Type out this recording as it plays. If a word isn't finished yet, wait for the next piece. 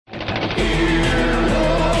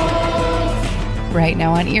right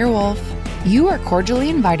now on Earwolf. You are cordially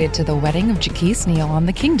invited to the wedding of Jaquise Neal on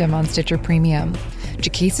The Kingdom on Stitcher Premium.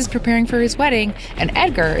 Jaquise is preparing for his wedding, and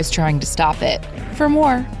Edgar is trying to stop it. For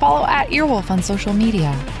more, follow @Earwolf on social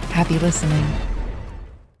media. Happy listening.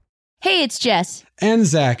 Hey, it's Jess. And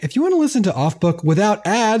Zach. If you want to listen to Off Book without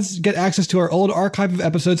ads, get access to our old archive of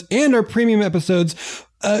episodes and our premium episodes,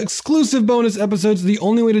 exclusive bonus episodes, the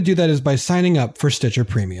only way to do that is by signing up for Stitcher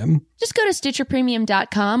Premium. Just go to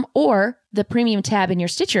StitcherPremium.com or the Premium tab in your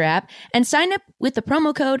Stitcher app and sign up with the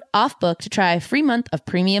promo code OFFBOOK to try a free month of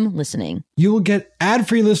premium listening. You will get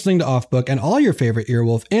ad-free listening to Off Book and all your favorite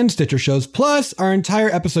Earwolf and Stitcher shows, plus our entire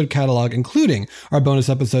episode catalog, including our bonus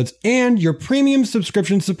episodes, and your premium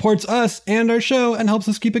subscription supports us and our show and helps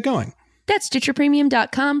us keep it going. That's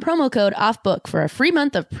StitcherPremium.com, promo code OFFBOOK for a free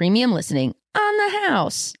month of premium listening on the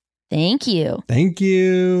house. Thank you. Thank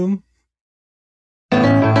you.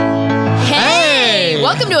 Hey!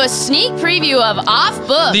 Welcome to a sneak preview of Off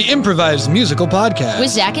Book. The Improvised Musical Podcast. With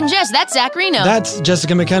Zach and Jess. That's Zach Reino. That's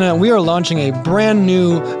Jessica McKenna. We are launching a brand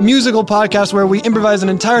new musical podcast where we improvise an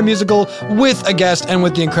entire musical with a guest and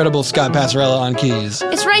with the incredible Scott Passarella on keys.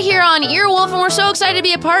 It's right here on Earwolf, and we're so excited to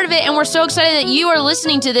be a part of it, and we're so excited that you are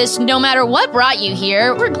listening to this no matter what brought you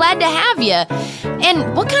here. We're glad to have you.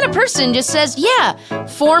 And what kind of person just says, yeah,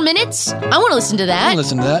 4 minutes? I want to listen to that. I want to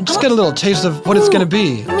listen to that. Just get a little taste of what it's going to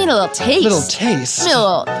be. I mean, a little taste. Little taste. Give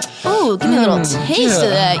me a little taste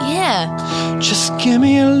of that, yeah. Just give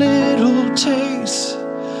me a little taste.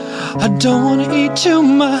 I don't want to eat too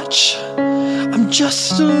much. I'm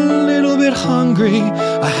just a little bit hungry.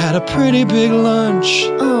 I had a pretty big lunch.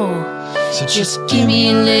 Oh, so just give me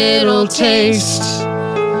a little taste.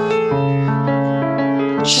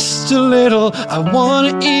 Just a little. I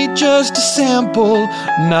want to eat just a sample,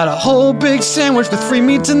 not a whole big sandwich with free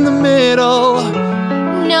meats in the middle.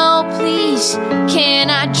 No, please, can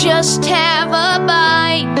I just have a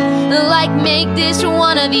bite? Like, make this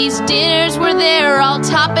one of these dinners where they're all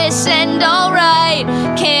tapas and alright.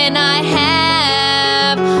 Can I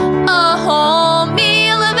have a whole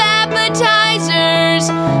meal of appetizers?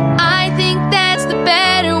 I think that's the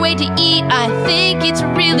better way to eat. I think it's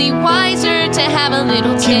really wiser to have a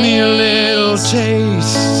little taste. Give me a little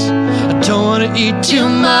taste. I don't want to eat too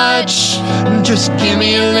much. Just give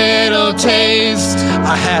me a little taste.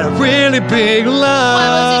 I had a really big lunch. Why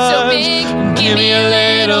was it so big? Give me a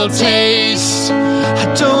little taste.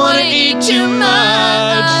 I don't want to eat too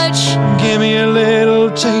much. Give me a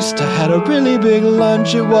little taste. I had a really big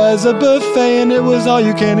lunch. It was a buffet and it was all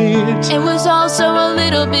you can eat. It was also a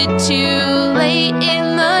little bit too late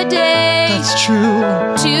in the day. That's true.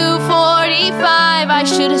 2:45. I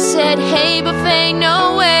should have said, hey, buffet,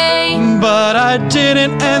 no way. But I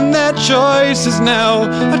didn't, and that choice is now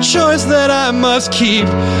a choice that I must keep.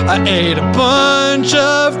 I ate a bunch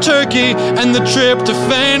of turkey, and the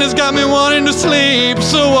tryptophan has got me wanting to sleep.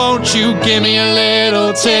 So won't you give me a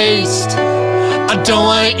little taste? I don't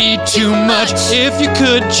want to eat too much. If you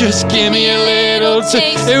could just give me a little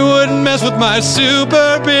taste, it wouldn't mess with my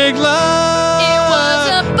super big lunch. It was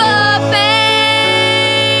a buffet,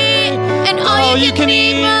 and all you can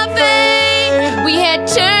eat buffet. We had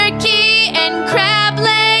turkey and crab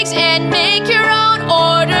legs and make your own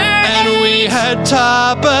order. And we had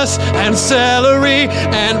tapas and celery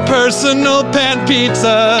and personal pan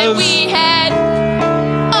pizzas. And we had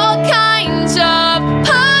all kinds of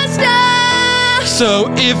pasta. So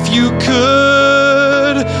if you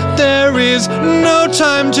could, there is no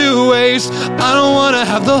time to waste. I don't want to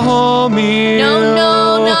have the whole meal.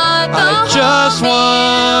 No, not the whole I just meal.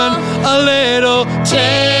 want a little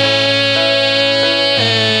taste.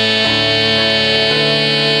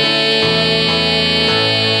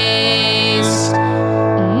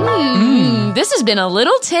 This has been a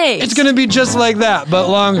little taste. It's going to be just like that, but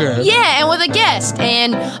longer. Yeah, and with a guest,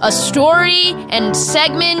 and a story, and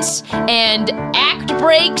segments, and act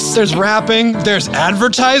breaks. There's rapping, there's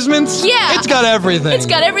advertisements. Yeah. It's got everything. It's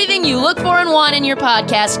got everything you look for and want in your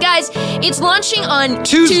podcast. Guys, it's launching on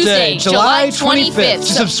Tuesday, July 25th.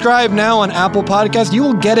 Subscribe now on Apple Podcasts. You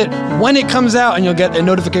will get it when it comes out, and you'll get a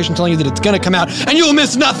notification telling you that it's going to come out, and you will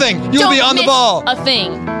miss nothing. You'll be on the ball. A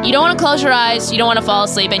thing. You don't want to close your eyes, you don't want to fall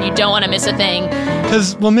asleep, and you don't want to miss a thing.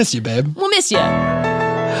 Because we'll miss you, babe. We'll miss you.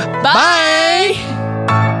 Bye. Bye.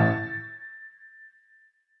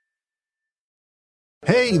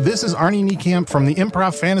 Hey, this is Arnie Niekamp from the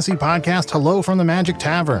Improv Fantasy Podcast, Hello from the Magic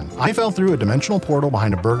Tavern. I fell through a dimensional portal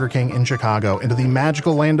behind a Burger King in Chicago into the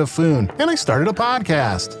magical land of Foon, and I started a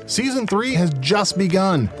podcast. Season 3 has just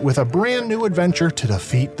begun with a brand new adventure to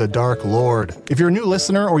defeat the Dark Lord. If you're a new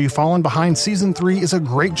listener or you've fallen behind, Season 3 is a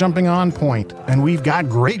great jumping on point, and we've got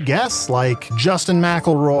great guests like Justin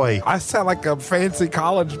McElroy. I sound like a fancy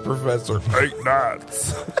college professor. Ain't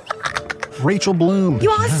nuts. Rachel Bloom. You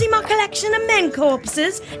want to see my collection of men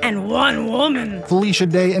corpses and one woman? Felicia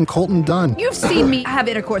Day and Colton Dunn. You've seen me have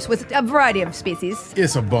intercourse with a variety of species.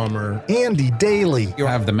 It's a bummer. Andy Daly. You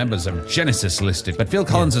have the members of Genesis listed, but Phil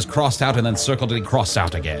Collins is crossed out and then circled and crossed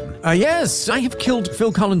out again. Yes, I have killed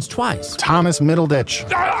Phil Collins twice. Thomas Middleditch.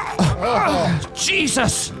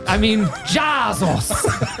 Jesus! I mean, Jesus!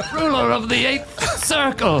 Ruler of the Eighth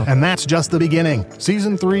Circle! And that's just the beginning.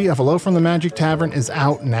 Season 3 of Hello from the Magic Tavern is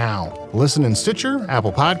out now. Listen in Stitcher,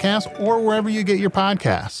 Apple Podcasts, or wherever you get your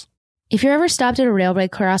podcasts. If you're ever stopped at a railway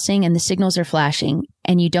crossing and the signals are flashing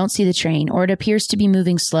and you don't see the train, or it appears to be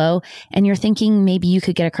moving slow and you're thinking maybe you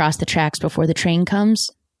could get across the tracks before the train comes,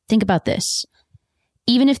 think about this.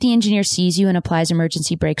 Even if the engineer sees you and applies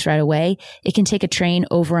emergency brakes right away, it can take a train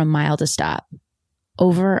over a mile to stop.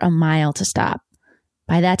 Over a mile to stop.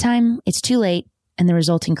 By that time, it's too late and the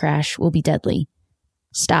resulting crash will be deadly.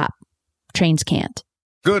 Stop. Trains can't.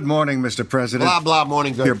 Good morning, Mr. President. Blah, blah,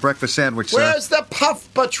 morning, good. Your breakfast sandwich, sir. Where's the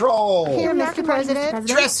Puff Patrol? Here, Mr. President.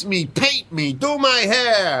 Dress me, paint me, do my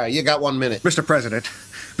hair. You got 1 minute. Mr. President,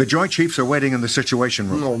 the Joint Chiefs are waiting in the Situation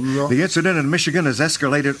Room. Oh, no. The incident in Michigan has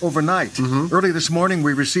escalated overnight. Early this morning,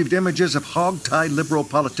 we received images of hog-tied liberal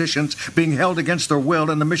politicians being held against their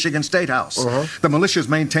will in the Michigan State House. The militias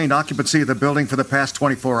maintained occupancy of the building for the past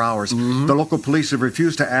 24 hours. The local police have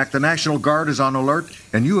refused to act. The National Guard is on alert,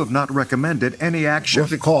 and you have not recommended any action.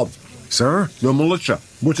 What's it called? Sir? The militia.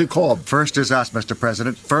 What's it called? First is us, Mr.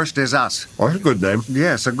 President. First is us. Oh, that's a good name.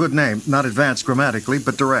 Yes, a good name. Not advanced grammatically,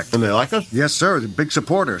 but direct. And they like us? Yes, sir. They're big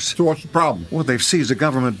supporters. So what's the problem? Well, they've seized a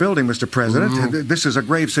government building, Mr. President. This is a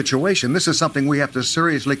grave situation. This is something we have to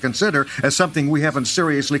seriously consider as something we haven't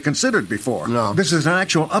seriously considered before. No. This is an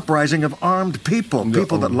actual uprising of armed people.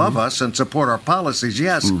 People that love us and support our policies,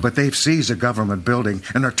 yes. But they've seized a government building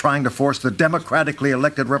and are trying to force the democratically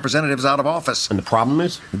elected representatives out of office. And the problem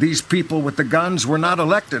is? These people with the guns were not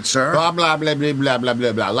elected, sir. Blah, blah, blah, blah, blah, blah,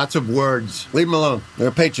 blah, blah. Lots of words. Leave them alone.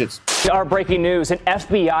 They're patriots. Our breaking news, an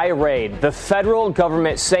FBI raid. The federal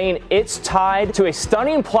government saying it's tied to a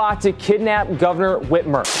stunning plot to kidnap Governor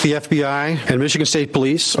Whitmer. The FBI and Michigan State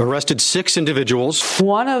Police arrested 6 individuals.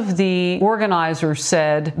 One of the organizers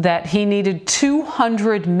said that he needed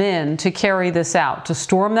 200 men to carry this out, to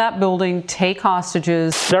storm that building, take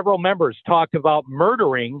hostages. Several members talked about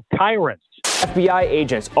murdering tyrants. FBI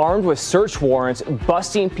agents armed with search warrants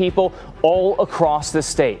busting people all across the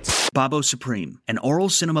state. Babo Supreme, an oral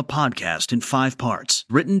cinema podcast in 5 parts.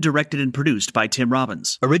 Written, directed, and produced by Tim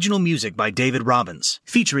Robbins. Original music by David Robbins.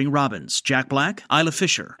 Featuring Robbins, Jack Black, Isla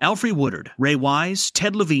Fisher, Alfre Woodard, Ray Wise,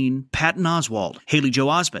 Ted Levine, Patton Oswalt, Haley Joe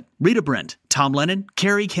Osment, Rita Brent, Tom Lennon,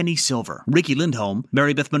 Carrie Kenny Silver, Ricky Lindholm,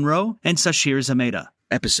 Mary Beth Monroe, and Sashir Zameda.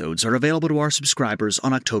 Episodes are available to our subscribers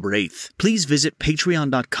on October 8th. Please visit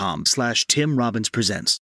patreon.com/Tim Robbins Presents.